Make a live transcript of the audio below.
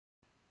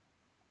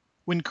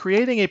When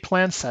creating a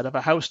plan set of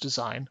a house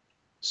design,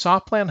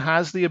 SoftPlan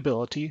has the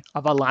ability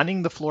of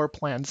aligning the floor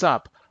plans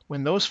up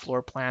when those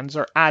floor plans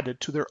are added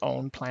to their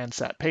own plan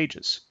set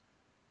pages.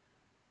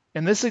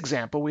 In this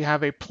example, we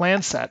have a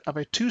plan set of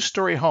a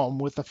two-story home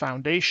with the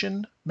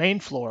foundation, main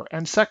floor,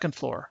 and second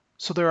floor,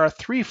 so there are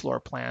 3 floor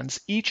plans,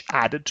 each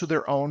added to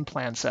their own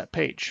plan set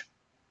page.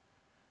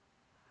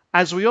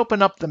 As we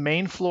open up the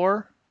main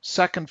floor,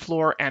 second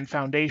floor, and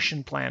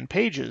foundation plan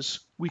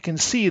pages, we can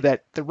see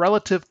that the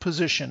relative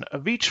position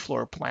of each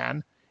floor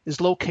plan is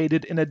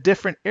located in a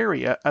different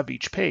area of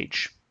each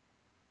page.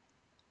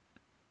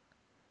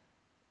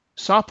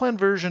 SoftPlan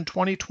version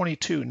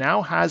 2022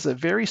 now has a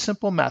very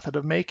simple method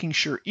of making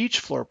sure each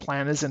floor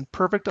plan is in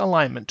perfect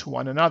alignment to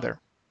one another.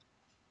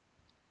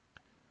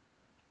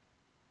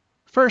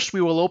 First,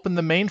 we will open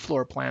the main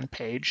floor plan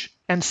page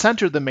and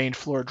center the main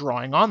floor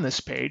drawing on this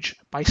page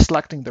by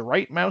selecting the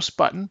right mouse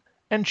button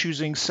and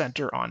choosing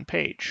Center on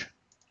Page.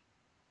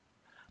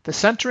 The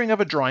centering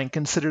of a drawing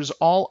considers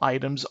all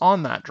items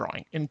on that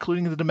drawing,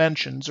 including the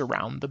dimensions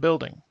around the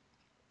building.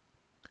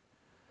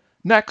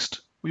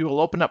 Next, we will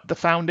open up the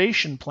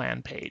foundation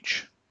plan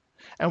page,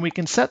 and we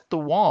can set the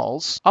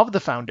walls of the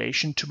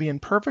foundation to be in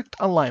perfect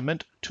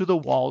alignment to the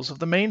walls of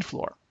the main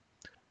floor.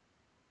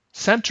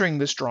 Centering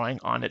this drawing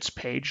on its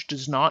page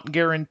does not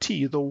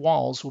guarantee the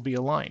walls will be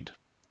aligned.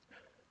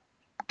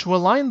 To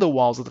align the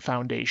walls of the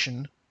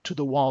foundation to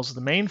the walls of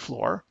the main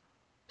floor,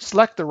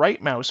 select the right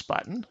mouse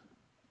button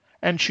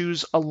and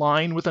choose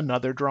Align with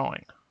another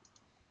drawing.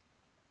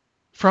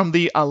 From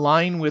the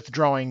Align with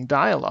Drawing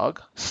dialog,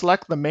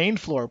 select the main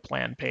floor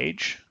plan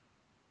page,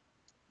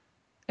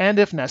 and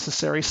if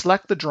necessary,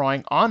 select the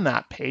drawing on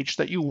that page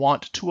that you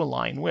want to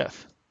align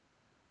with.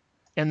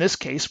 In this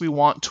case, we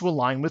want to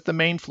align with the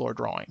main floor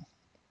drawing.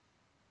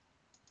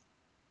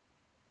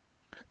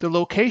 The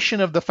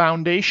location of the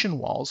foundation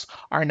walls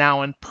are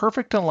now in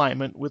perfect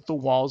alignment with the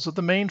walls of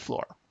the main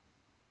floor.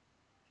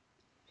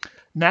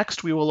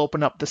 Next, we will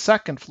open up the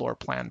second floor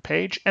plan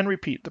page and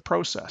repeat the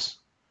process.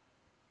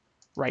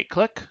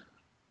 Right-click,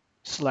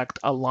 select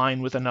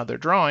Align with another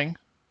drawing,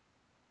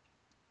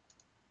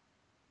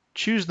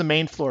 choose the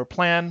main floor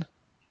plan,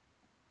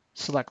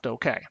 select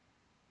OK.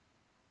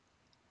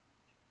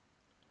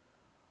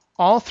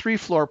 All 3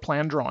 floor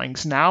plan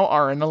drawings now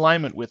are in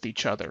alignment with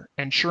each other,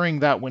 ensuring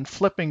that when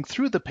flipping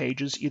through the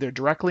pages either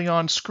directly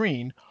on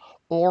screen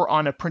or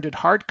on a printed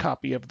hard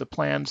copy of the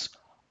plans,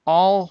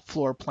 all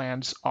floor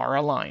plans are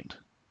aligned.